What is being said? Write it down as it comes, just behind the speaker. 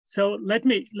So let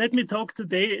me talk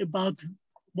today about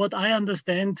what I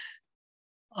understand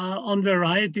on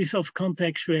varieties of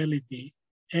contextuality.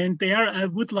 And there I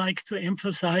would like to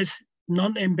emphasize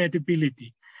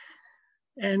non-embeddability.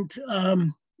 And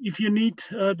if you need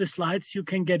the slides, you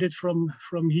can get it from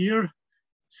here.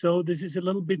 So this is a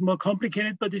little bit more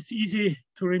complicated, but it's easy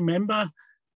to remember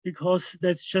because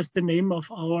that's just the name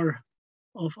of our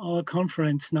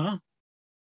conference now.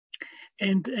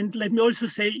 And let me also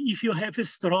say, if you have a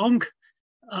strong,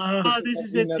 this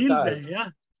is a tilde, yeah.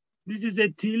 This is a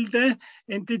tilde,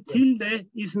 and the tilde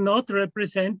is not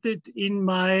represented in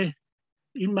my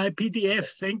PDF.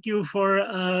 Thank you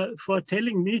for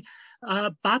telling me.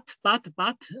 But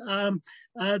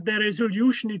the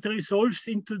resolution, it resolves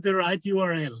into the right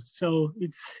URL, so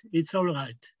it's all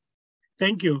right.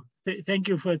 Thank you. Thank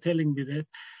you for telling me that.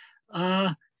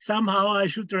 Somehow I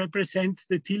should represent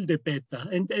the tilde better,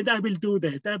 and I will do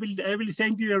that. I will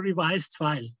send you a revised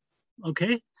file.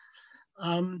 Okay.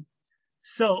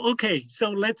 So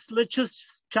let's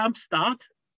just jump start.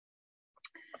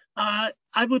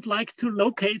 I would like to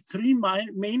locate three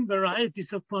main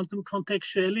varieties of quantum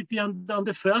contextuality. And on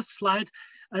the first slide,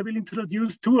 I will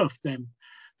introduce two of them.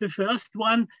 The first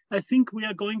one, I think we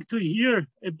are going to hear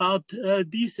about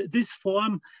this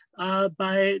form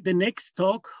by the next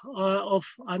talk of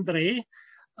André.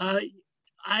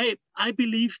 I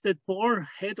believe that Bohr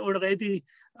had already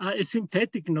a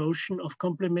synthetic notion of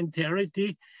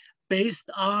complementarity based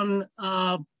on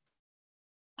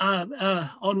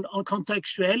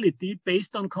contextuality,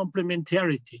 based on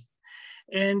complementarity.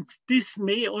 And this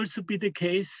may also be the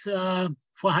case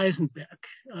for Heisenberg.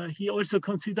 He also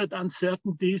considered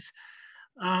uncertainties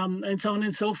and so on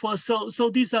and so forth. So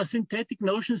these are synthetic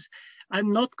notions.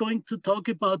 I'm not going to talk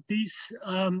about these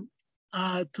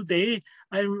today.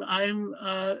 I'm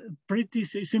pretty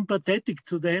sympathetic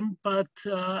to them, but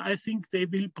I think they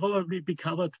will probably be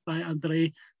covered by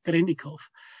Andrei Krennikov.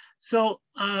 So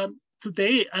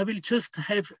today I will just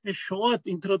have a short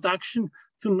introduction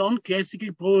to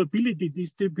non-classical probability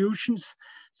distributions,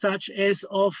 such as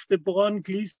of the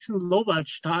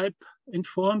Born-Gleason-Lovács type and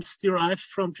forms derived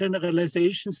from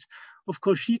generalizations of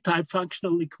Cauchy type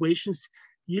functional equations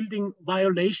yielding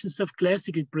violations of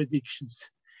classical predictions.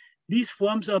 These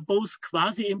forms are both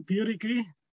quasi-empirical.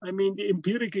 I mean, the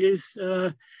empirical is,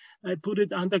 I put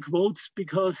it under quotes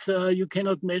because you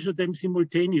cannot measure them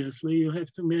simultaneously. You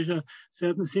have to measure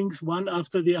certain things one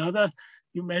after the other.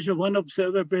 You measure one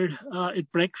observable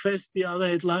at breakfast, the other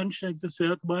at lunch, and the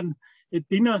third one at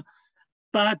dinner.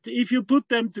 But if you put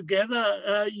them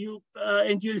together,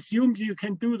 and you assume you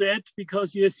can do that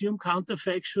because you assume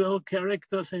counterfactual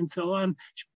characters and so on.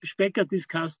 Specker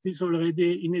discussed this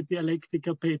already in a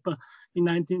Dialectica paper in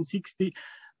 1960.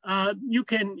 You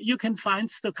can find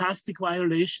stochastic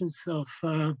violations of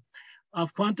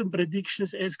quantum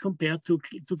predictions as compared to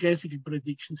classical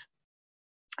predictions.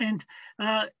 And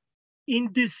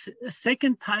in this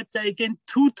second type, there are again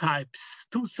two subtypes.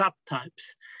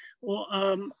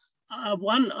 One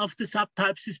of the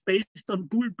subtypes is based on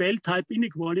Boole-Bell type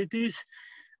inequalities,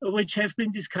 which have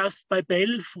been discussed by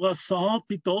Bell, Froissart,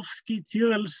 Pitofsky,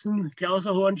 Cyrilson,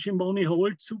 Klauser-Horn, Shimoni,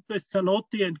 Holt, Supes,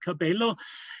 Zanotti, and Cabello.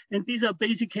 And these are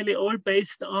basically all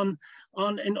based on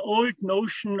an old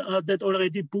notion that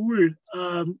already Boole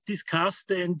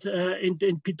discussed and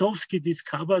Pitofsky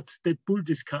discovered, that Boole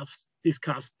discussed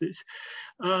this.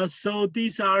 So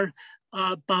these are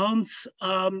bounds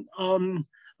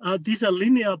these are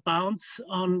linear bounds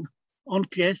on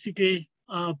classical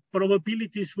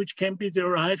probabilities which can be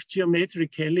derived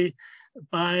geometrically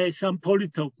by some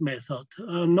polytope method,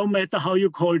 no matter how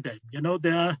you call them. You know,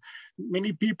 there are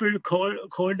many people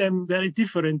call them very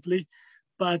differently,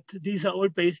 but these are all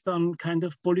based on kind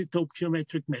of polytope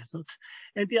geometric methods.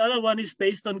 And the other one is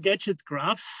based on gadget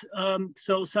graphs,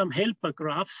 so some helper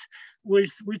graphs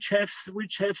which have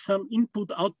some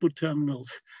input-output terminals.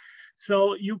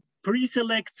 So you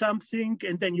pre-select something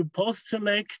and then you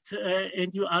post-select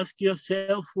and you ask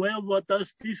yourself, well, what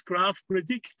does this graph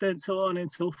predict, and so on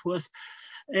and so forth.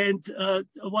 And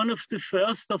one of the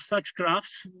first of such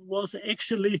graphs was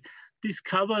actually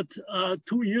discovered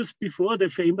 2 years before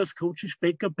the famous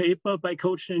Cauchy-Specker paper by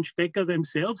Cauchy and Specker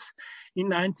themselves in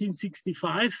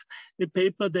 1965, a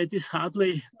paper that is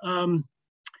hardly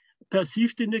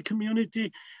perceived in the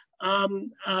community.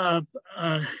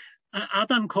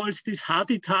 Adam calls this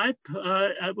Hardy type.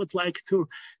 I would like to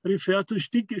refer to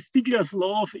Stigler's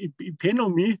law of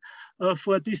epinomy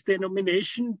for this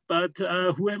denomination, but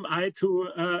who am I to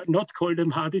not call them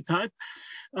Hardy type?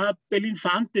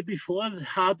 Belinfante before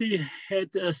Hardy had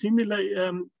similar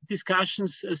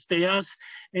discussions as theirs,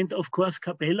 and of course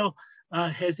Cabello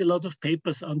has a lot of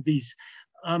papers on these.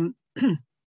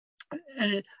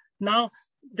 Now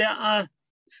there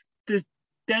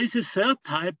is a third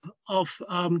type of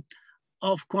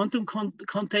quantum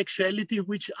contextuality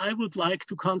which I would like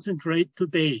to concentrate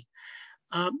today.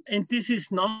 And this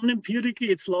is non-empirical,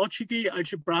 it's logical,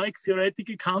 algebraic,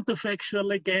 theoretical,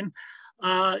 counterfactual again.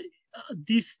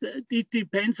 It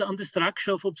depends on the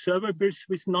structure of observables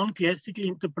with non-classical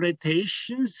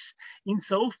interpretations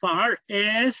insofar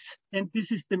as, and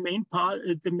this is the main part,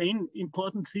 the main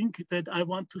important thing that I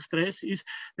want to stress is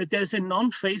that there's a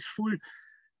non-faithful,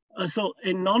 so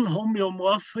a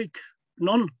non-homomorphic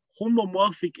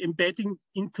embedding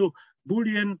into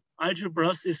Boolean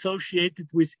algebras associated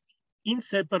with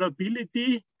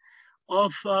inseparability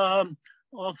of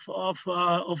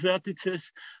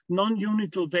vertices,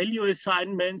 non-unital value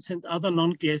assignments, and other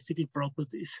non-classical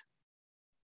properties.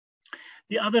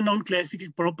 The other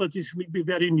non-classical properties will be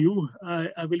very new.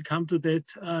 I will come to that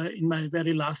in my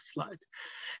very last slide.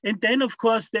 And then, of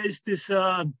course, there is this,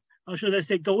 how should I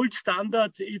say, gold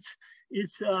standard.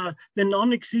 It's the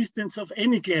non-existence of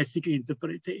any classical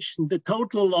interpretation, the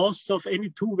total loss of any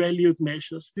two-valued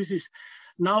measures. This is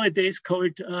nowadays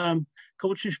called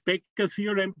Cauchy-Specker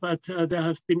theorem, but there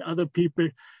have been other people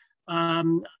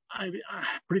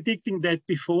predicting that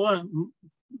before.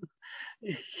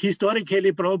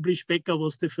 Historically, probably Specker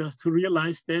was the first to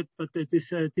realize that, but that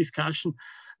is a discussion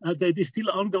that is still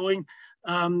ongoing.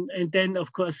 And then,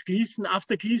 of course, Gleason.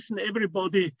 After Gleason,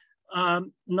 everybody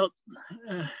not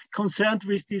concerned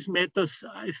with these matters,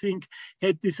 I think,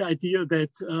 had this idea that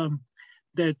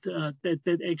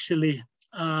actually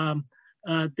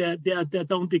there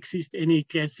don't exist any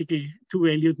classical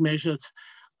two-valued measures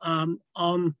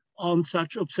on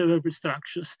such observable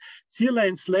structures. Zierler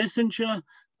and Schlesinger,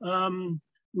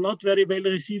 not very well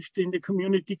received in the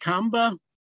community. Kamba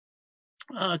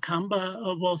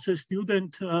was a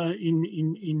student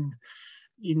in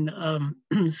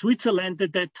Switzerland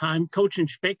at that time. Cauchy and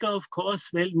Specker, of course,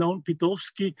 well-known.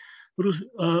 Pitowski,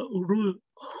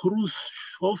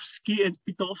 Hrushkovsky and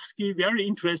Pitowski, very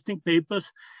interesting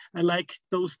papers. I like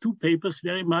those two papers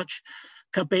very much.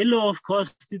 Capello, of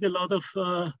course, did a lot of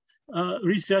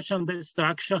research on the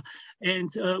structure,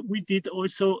 and we did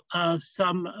also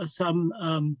some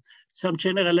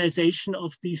generalization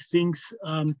of these things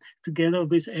together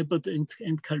with Abbott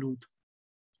and Kalud.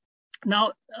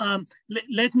 Now,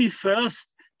 let me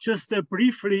first just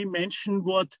briefly mention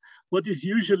what is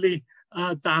usually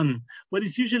done. What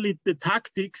is usually the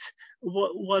tactics,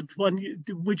 which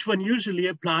one usually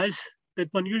applies,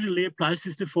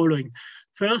 is the following.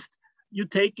 First, you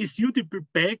take a suitable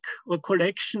bag or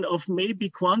collection of maybe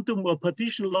quantum or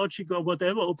partition logic or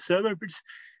whatever observables,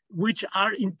 which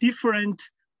are in different,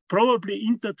 probably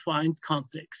intertwined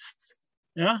contexts.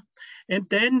 Yeah, and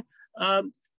then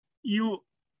you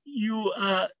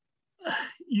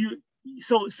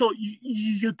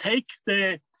take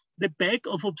the bag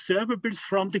of observables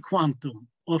from the quantum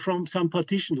or from some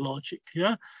partition logic,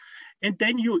 yeah, and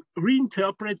then you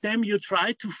reinterpret them. You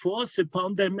try to force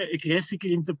upon them a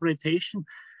classical interpretation,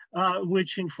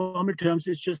 which in formal terms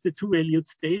is just the two-valued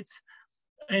states,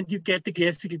 and you get the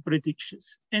classical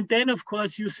predictions. And then, of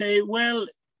course, you say, well,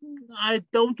 I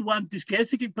don't want these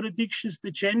classical predictions.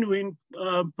 The genuine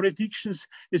predictions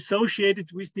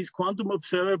associated with these quantum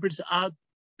observables are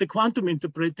the quantum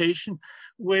interpretation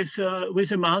with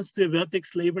amounts to a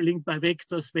vertex labeling by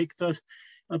vectors. Vectors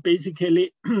are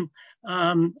basically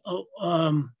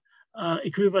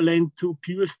equivalent to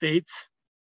pure states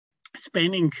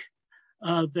spanning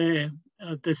the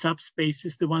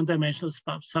subspaces, the one-dimensional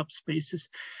subspaces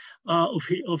of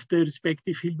the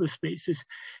respective Hilbert spaces.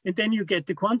 And then you get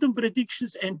the quantum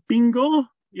predictions, and bingo,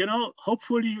 you know,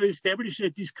 hopefully you establish a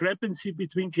discrepancy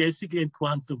between classical and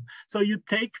quantum. So you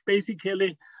take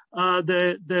basically a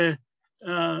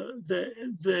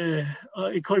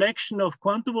collection of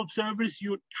quantum observers,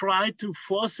 you try to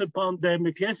force upon them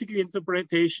a classical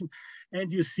interpretation,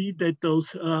 and you see that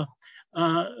those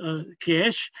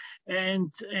clash,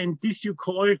 and this you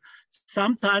call,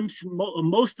 sometimes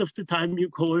most of the time you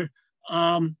call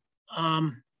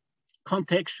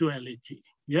contextuality.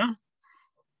 Yeah.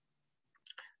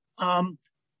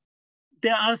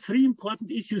 There are three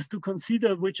important issues to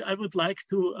consider, which I would like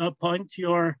to point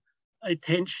your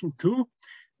attention to.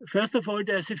 First of all,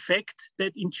 there's a fact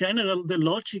that in general, the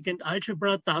logic and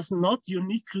algebra does not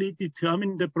uniquely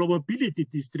determine the probability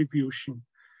distribution.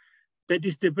 That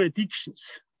is the predictions.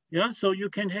 Yeah, so you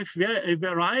can have a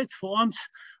varied forms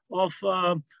of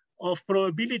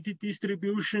probability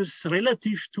distributions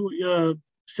relative to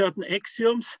certain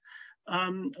axioms,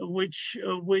 which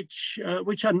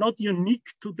are not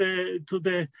unique to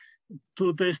the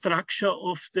the structure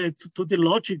of to the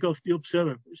logic of the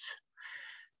observables.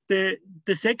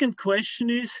 The second question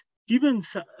is, given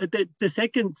the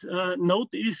second note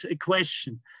is a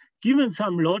question. Given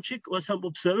some logic or some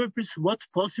observables, what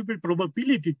possible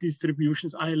probability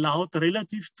distributions are allowed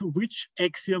relative to which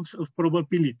axioms of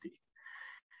probability?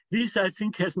 This, I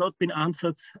think, has not been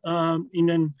answered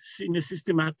in a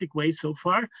systematic way so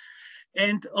far.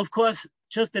 And of course,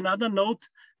 just another note,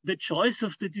 the choice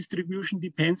of the distribution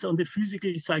depends on the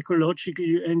physical,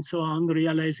 psychological, and so on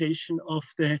realization of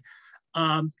the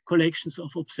collections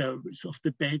of observables, of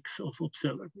the bags of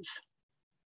observables.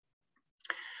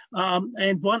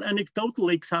 And one anecdotal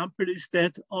example is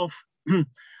that of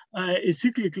a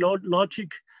cyclic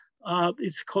logic.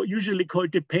 It's usually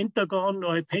called a pentagon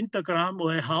or a pentagram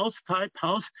or a house type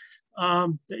house.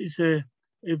 There is a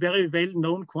very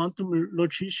well-known quantum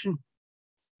logician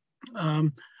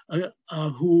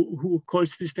who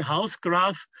calls this the house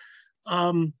graph.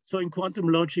 So in quantum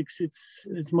logics,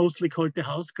 it's mostly called the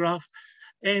house graph,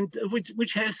 and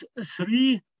which has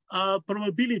three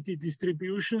probability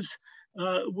distributions,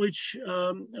 which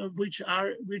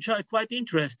are quite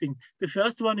interesting. The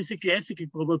first one is a classical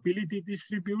probability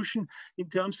distribution in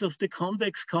terms of the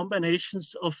convex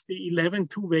combinations of the 11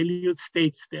 two-valued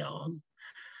states they are on.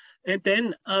 And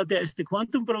then there is the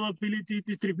quantum probability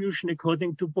distribution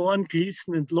according to Born,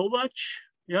 Gleason, and Lovac,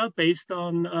 yeah, based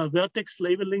on vertex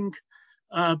labeling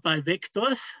by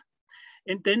vectors.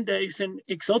 And then there is an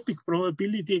exotic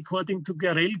probability according to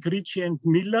Garel, Gricci, and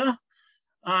Miller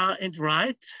and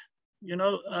Wright. You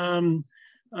know,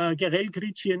 Garel,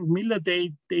 Gricci, and Miller,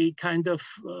 they kind of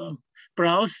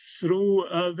browse through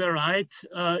variety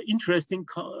interesting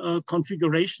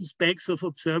configuration specs of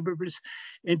observables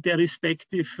and their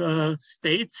respective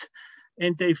states.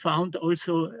 And they found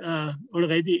also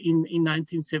already in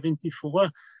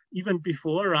 1974, even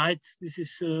before Wright, this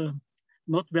is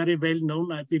not very well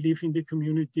known, I believe, in the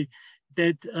community,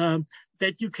 that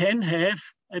you can have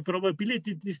a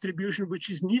probability distribution which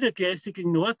is neither classical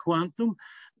nor quantum,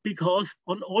 because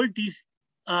on all these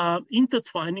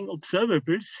intertwining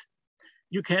observables,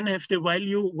 you can have the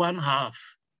value 1/2.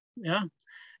 Yeah,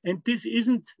 and this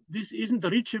isn't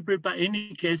reachable by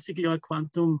any classical or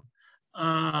quantum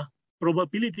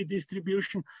probability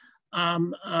distribution.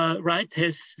 Wright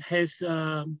has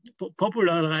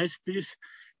popularized this,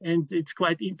 and it's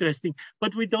quite interesting.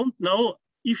 But we don't know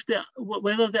if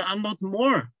whether there are not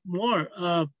more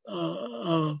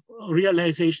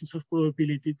realizations of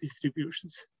probability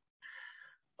distributions.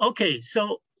 Okay,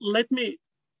 so let me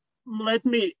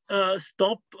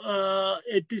stop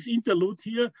at this interlude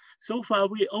here. So far,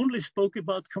 we only spoke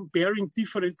about comparing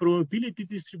different probability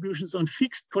distributions on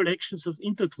fixed collections of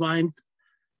intertwined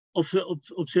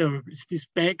observables, this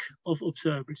bag of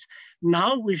observables.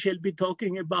 Now we shall be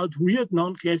talking about weird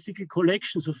non-classical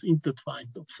collections of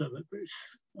intertwined observables.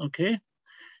 Okay,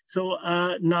 so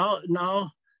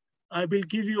now I will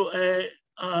give you a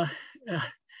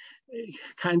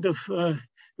kind of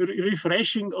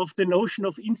refreshing of the notion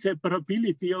of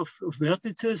inseparability of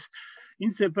vertices.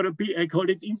 Inseparability, I call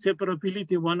it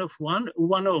inseparability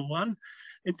 101,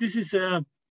 and this is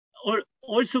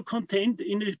also contained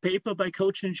in a paper by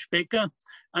Koch and Specker.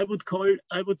 I would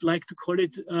like to call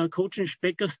it Koch and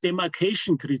Specker's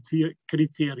demarcation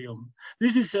criterion.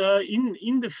 This is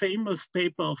in the famous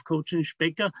paper of Koch and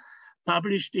Specker,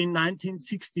 published in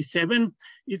 1967.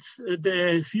 It's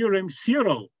the theorem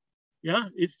 0. Yeah,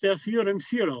 it's their theorem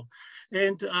 0,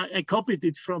 and I copied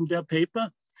it from their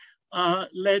paper.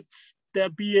 Let there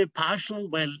be a partial,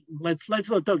 well, let's not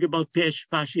talk about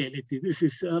partiality. This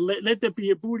is, let there be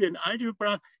a Boolean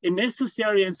algebra, a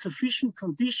necessary and sufficient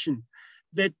condition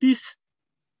that this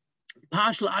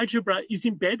partial algebra is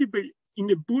embeddable in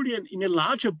a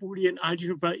larger Boolean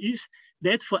algebra is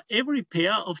that for every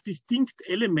pair of distinct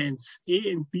elements,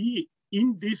 A and B,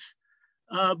 in this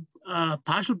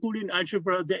partial Boolean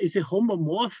algebra, there is a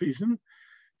homomorphism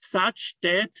such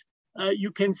that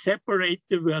you can separate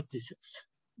the vertices.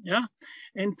 Yeah,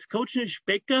 and Koch and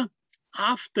Specker,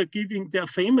 after giving their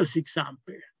famous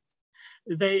example,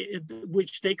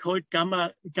 which they called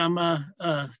gamma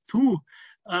 2,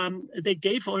 they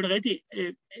gave already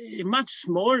a much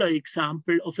smaller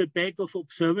example of a bag of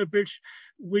observables,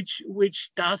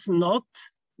 which does not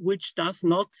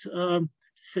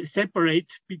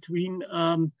separate between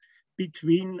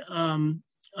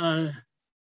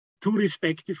two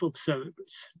respective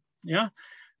observables. Yeah.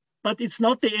 But it's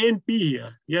not the A and B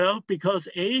here, you know, because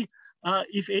A,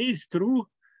 if A is true,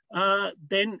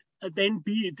 then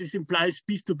B, this implies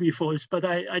B to be false. But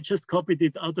I just copied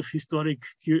it out of historic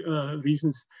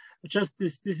reasons. Just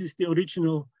this is the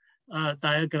original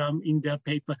diagram in their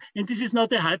paper. And this is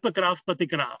not a hypergraph, but a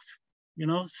graph, you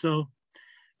know. So,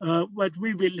 but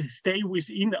we will stay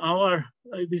within our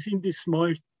within this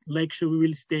small lecture. We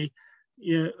will stay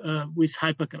with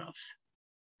hypergraphs.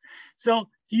 So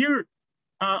here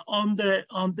in the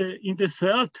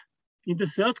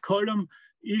third column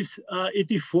is a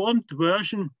deformed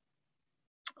version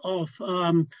of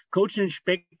Coach and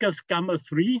Specker's gamma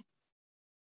 3,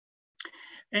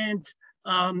 and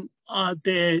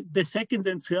the second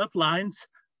and third lines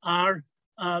are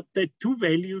the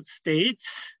two-valued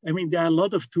states. I mean, there are a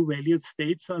lot of two-valued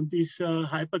states on these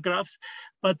hypergraphs,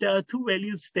 but there are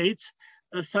two-valued states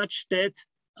such that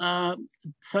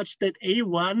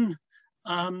A1,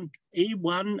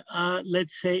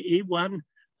 let's say A1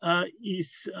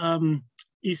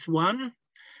 is 1,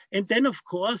 and then of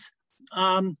course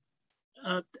the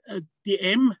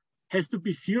M has to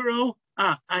be 0.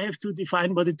 I have to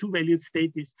define what a two-valued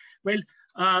state is. Well,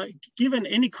 given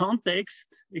any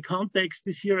context, a context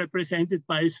is here represented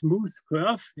by a smooth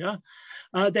curve. Yeah,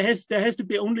 there has to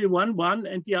be only one,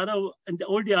 and the other, and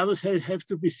all the others have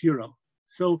to be 0.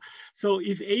 So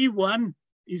if A1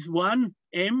 is 1,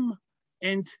 M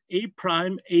and A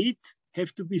prime 8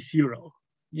 have to be 0.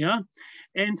 Yeah,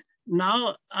 and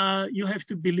now you have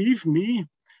to believe me,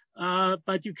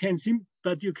 but you can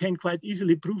quite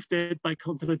easily prove that by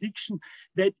contradiction,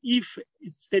 that if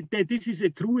that this is a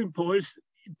true impulse,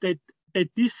 that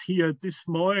this here, this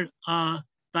small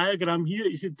diagram here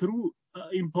is a true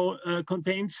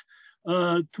contains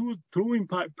two true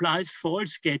implies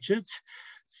false gadgets,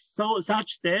 so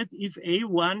such that if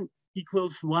A1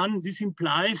 equals 1, this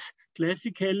implies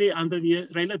classically under the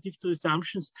relative to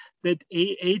assumptions that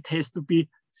A8 has to be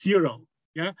 0.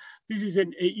 Yeah, this is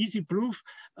an easy proof.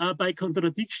 By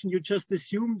contradiction, you just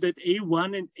assume that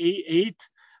A1 and A8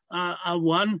 are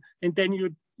 1, and then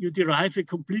you derive a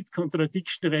complete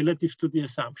contradiction relative to the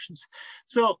assumptions.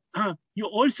 So you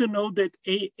also know that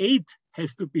A8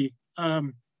 has to be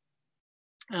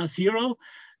 0.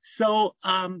 So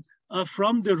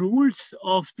from the rules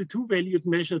of the two-valued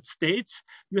measured states,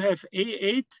 you have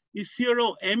A8 is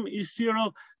 0, M is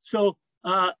 0, so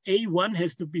A1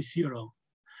 has to be 0.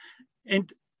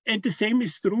 And the same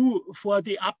is true for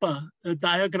the upper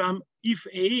diagram. If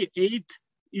A8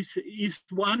 is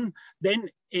 1, then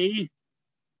A8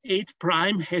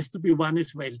 prime has to be 1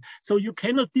 as well. So you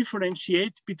cannot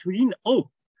differentiate between,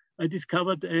 I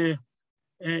discovered an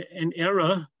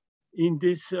error in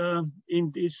this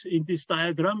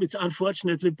diagram. It's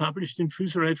unfortunately published in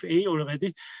Fusor FA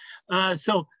already.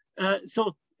 So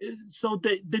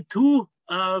the two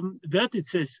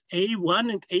vertices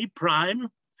A1 and A prime,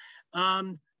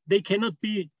 they cannot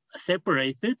be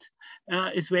separated,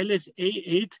 as well as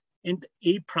A8 and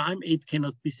A prime 8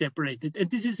 cannot be separated. And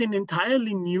this is an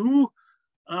entirely new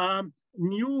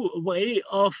way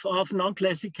of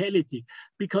non-classicality,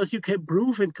 because you can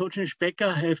prove, and Koch and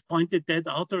Specker have pointed that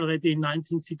out already in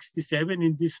 1967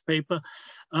 in this paper.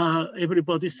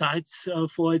 Everybody cites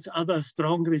for its other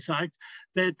strong result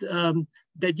that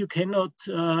that you cannot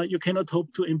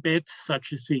hope to embed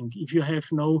such a thing if you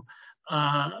have no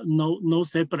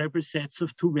separable sets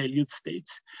of two-valued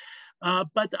states.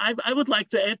 But I would like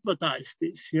to advertise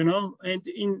this, you know, and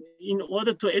in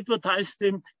order to advertise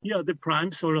them, here the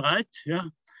primes all right, yeah,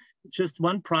 just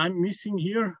one prime missing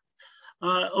here.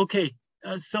 Okay,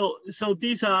 so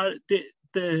these are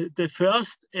the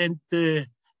first and the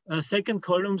second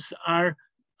columns are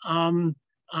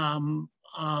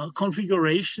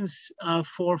configurations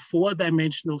for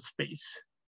four-dimensional space.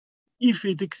 If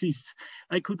it exists,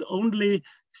 I could only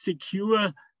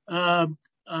secure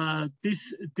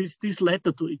this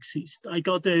letter to exist. I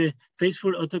got a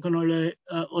faithful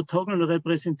orthogonal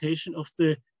representation of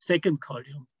the second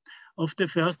column. Of the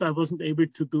first, I wasn't able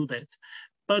to do that.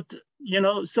 But you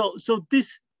know, so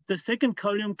the second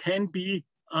column can be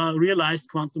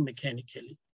realized quantum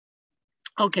mechanically.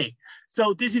 Okay,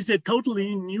 so this is a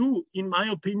totally new, in my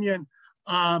opinion,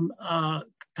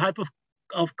 type of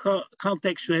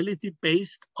contextuality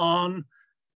based on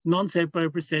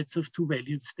non-separable sets of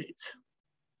two-valued states.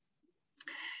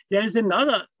 There is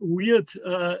another weird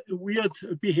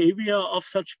behavior of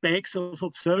such bags of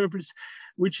observables,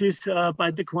 which is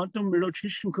by the quantum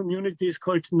logician community is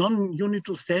called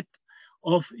non-unital set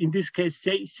of, in this case,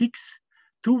 say 6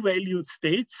 two-valued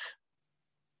states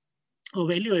or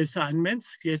value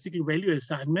assignments, classical value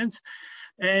assignments.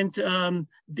 And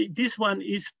this one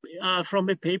is from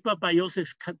a paper by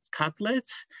Josef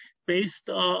Katlitz, based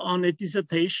on a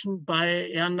dissertation by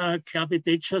Erna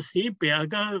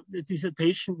Klabetecha-Seeberger, a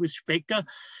dissertation with Specker,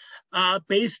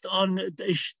 based on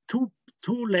two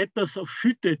letters of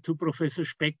Schütte to Professor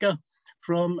Specker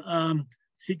from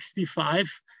 65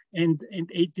 and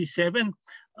 87.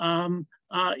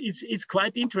 It's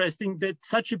quite interesting that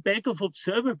such a bag of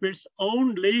observables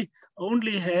only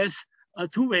has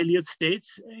two-valued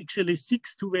states, actually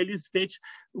 6 two-valued states,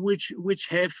 which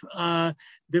have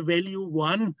the value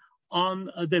 1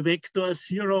 on the vector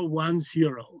 0, 1,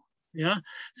 0. Yeah,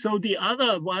 so the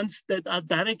other ones that are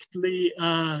directly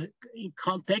in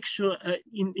contextual,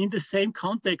 in the same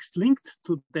context linked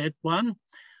to that one,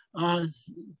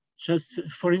 just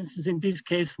for instance, in this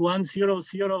case, 1, 0,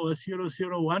 0 or 0,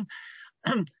 0, 1,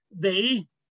 they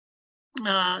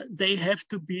have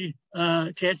to be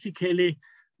classically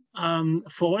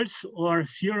false or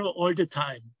 0 all the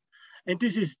time. And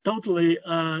this is totally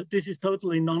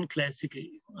non-classical.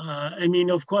 I mean,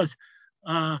 of course,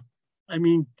 I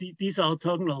mean, these are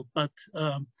orthogonal, but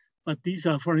these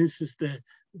are, for instance, the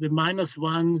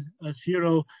 -1,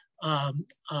 0,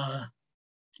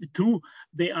 2.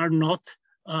 They are not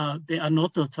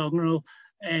orthogonal,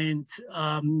 and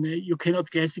you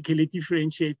cannot classically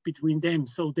differentiate between them.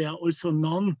 So they are also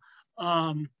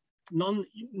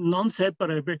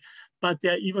non-separable, but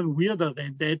they're even weirder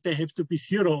than that. They have to be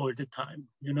 0 all the time.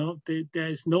 You know, there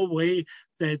is no way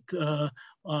that,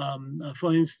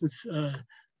 for instance,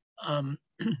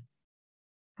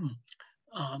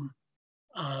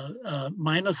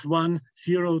 -1,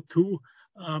 0, 2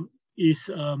 is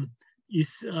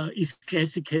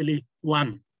classically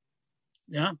 1.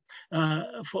 Yeah,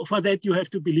 for that you have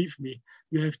to believe me.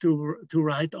 You have to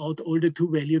write out all the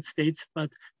two-valued states,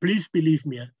 but please believe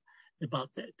me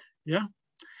about that. Yeah.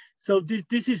 So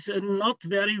this is not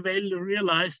very well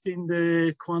realized in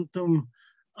the quantum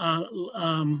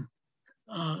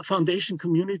foundation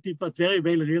community, but very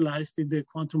well realized in the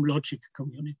quantum logic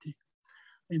community.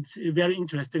 It's a very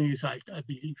interesting result, I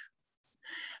believe.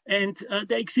 And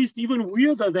they exist even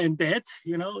weirder than that.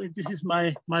 You know, this is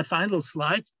my final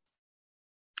slide.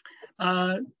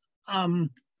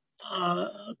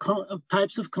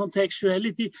 Types of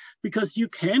contextuality, because you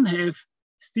can have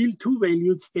still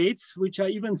two-valued states which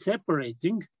are even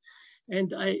separating.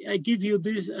 And I give you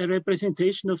this a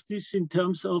representation of this in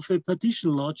terms of a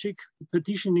partition logic,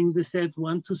 partitioning the set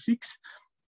 1 to 6,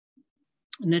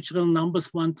 natural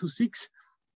numbers 1 to 6.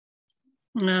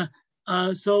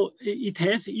 So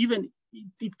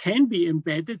it can be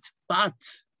embedded, but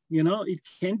you know, it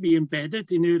can be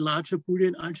embedded in a larger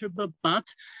Boolean algebra,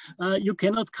 but you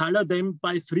cannot color them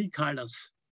by 3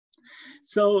 colors.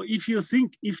 So if you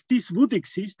think, if this would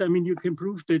exist, I mean, you can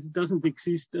prove that it doesn't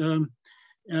exist.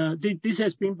 This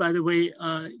has been, by the way,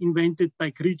 invented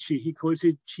by Gricci. He calls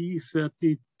it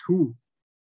G32.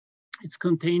 It's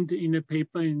contained in a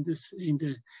paper in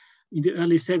the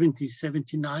early 70s,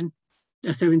 71.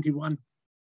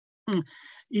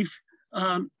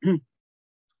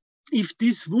 If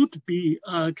this would be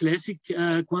classic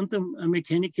quantum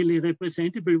mechanically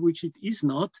representable, which it is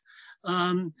not,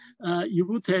 you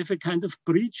would have a kind of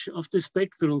breach of the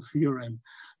spectral theorem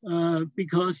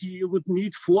because you would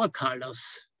need 4 colors,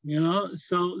 you know.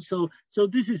 So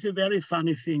this is a very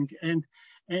funny thing, and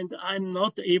I'm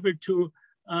not able to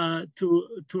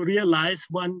realize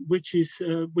one which has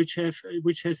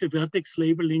a vertex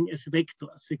labeling as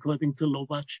vectors according to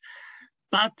Lovács.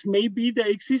 But maybe there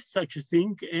exists such a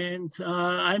thing, and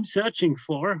I'm searching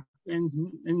for, and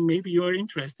maybe you are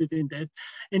interested in that.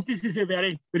 And this is a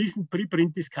very recent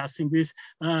preprint discussing this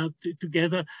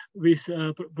together with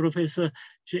Professor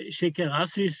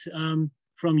Shekerasis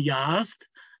from YAST,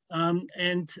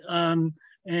 and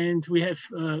we have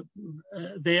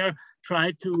there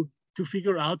tried to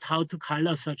figure out how to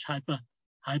color such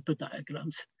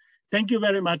hyperdiagrams. Thank you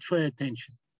very much for your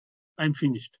attention. I'm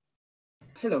finished.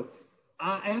 Hello.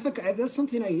 There's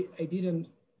something I didn't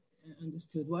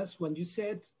understood was when you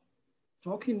said,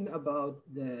 talking about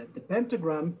the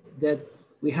pentagram, that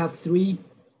we have 3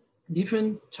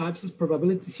 different types of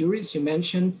probability theories. You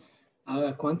mentioned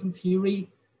quantum theory,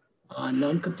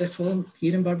 non-contextual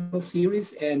hidden variable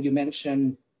theories, and you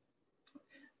mentioned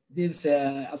this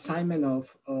assignment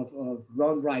of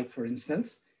wrong, right, for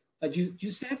instance. But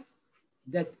you said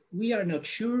that we are not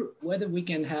sure whether we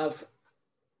can have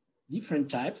different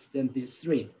types than these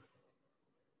 3.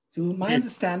 To my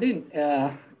understanding,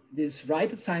 this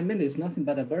right assignment is nothing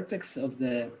but a vertex of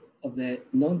the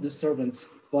non-disturbance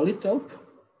polytope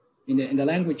in the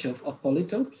language of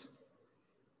polytopes,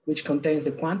 which contains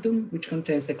the quantum, which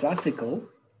contains the classical.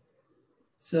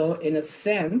 So in a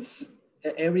sense,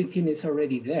 everything is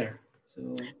already there.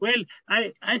 So well,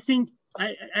 I think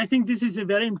this is a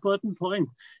very important point.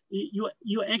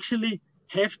 You actually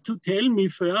have to tell me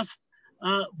first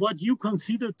what you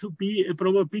consider to be a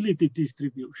probability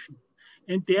distribution.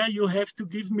 and there you have to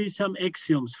give me some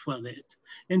axioms for that.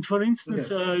 And for instance,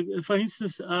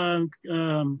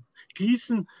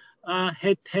 Gleason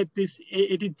had this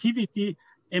additivity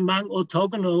among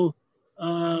orthogonal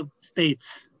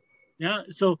states. Yeah,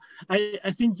 so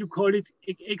I think you call it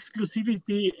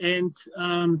exclusivity and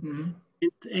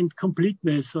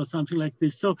completeness or something like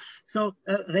this. So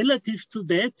relative to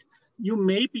that, you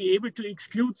may be able to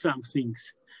exclude some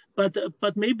things, but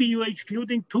maybe you are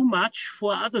excluding too much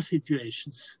for other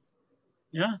situations.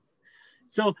 Yeah.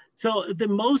 So the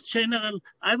most general,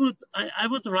 I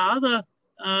would rather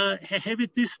have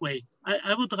it this way.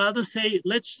 I would rather say,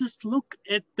 let's just look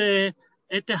at the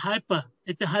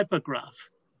hypergraph,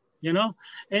 you know,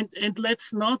 and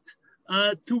let's not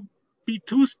be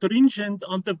too stringent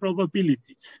on the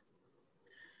probabilities.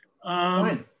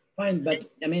 Fine, but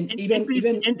I mean,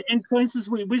 and for instance,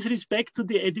 with respect to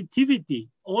the additivity,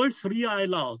 all three are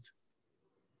allowed.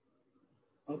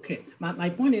 Okay, my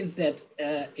point is that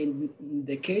in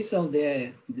the case of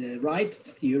the right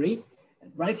theory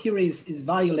is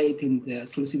violating the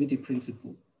exclusivity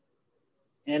principle.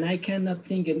 And I cannot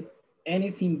think of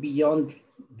anything beyond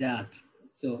that.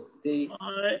 So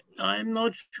I'm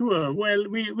not sure. Well,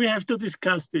 we have to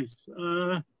discuss this.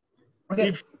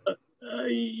 Okay.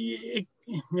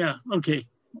 Yeah, okay.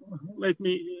 Let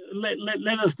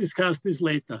us discuss this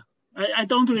later. I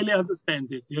don't really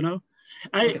understand it, you know.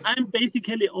 I'm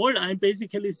basically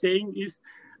saying is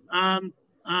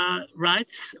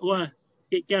Wright's or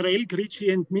Garel,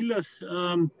 Gricci, and Miller's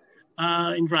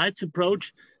in Wright's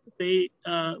approach. They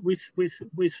with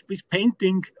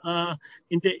painting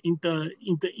in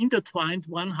the intertwined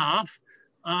one half,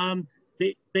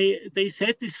 they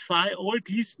satisfy all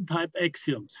Gleason type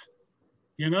axioms,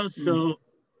 you know. So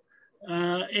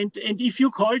and if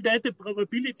you call that a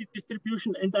probability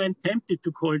distribution, and I'm tempted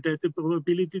to call that a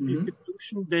probability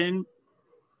distribution, then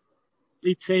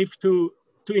it's safe to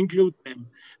include them.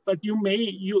 But you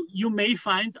may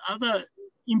find other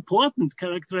important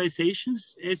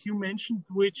characterizations, as you mentioned,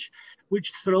 which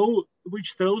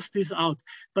throws this out.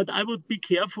 But I would be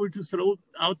careful to throw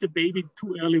out the baby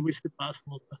too early with the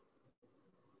bathwater.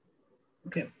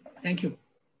 Okay, thank you.